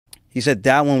He said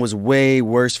that one was way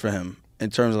worse for him in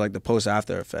terms of like the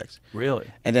post-after effects. Really?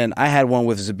 And then I had one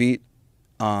with Zabit.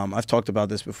 I've talked about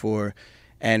this before.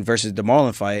 And versus the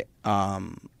Marlon fight,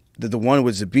 the one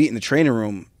with Zabit in the training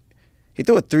room, he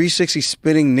threw a 360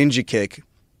 spinning ninja kick,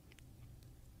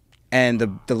 and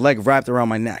the leg wrapped around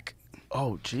my neck.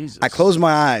 Oh, Jesus. I closed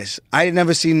my eyes. I had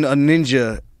never seen a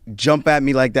ninja jump at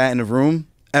me like that in a room,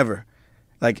 ever.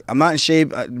 Like, I'm not in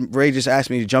shape. Ray just asked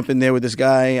me to jump in there with this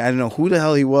guy. I didn't know who the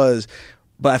hell he was,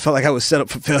 but I felt like I was set up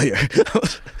for failure.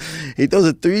 He throws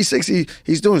a 360.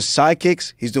 He's doing side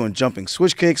kicks. He's doing jumping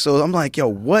switch kicks. So I'm like, yo,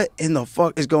 what in the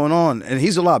fuck is going on? And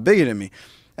he's a lot bigger than me.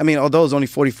 I mean, although he's only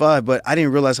 45, but I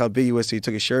didn't realize how big he was till he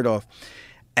took his shirt off.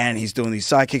 And he's doing these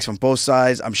side kicks from both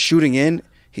sides. I'm shooting in.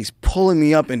 He's pulling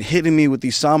me up and hitting me with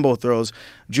these sambo throws,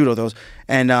 judo throws.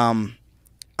 And I'm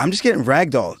just getting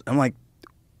ragdolled. I'm like,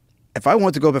 if I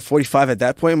wanted to go up at 45 at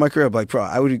that point in my career, I'd be like,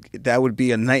 bro, that would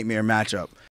be a nightmare matchup.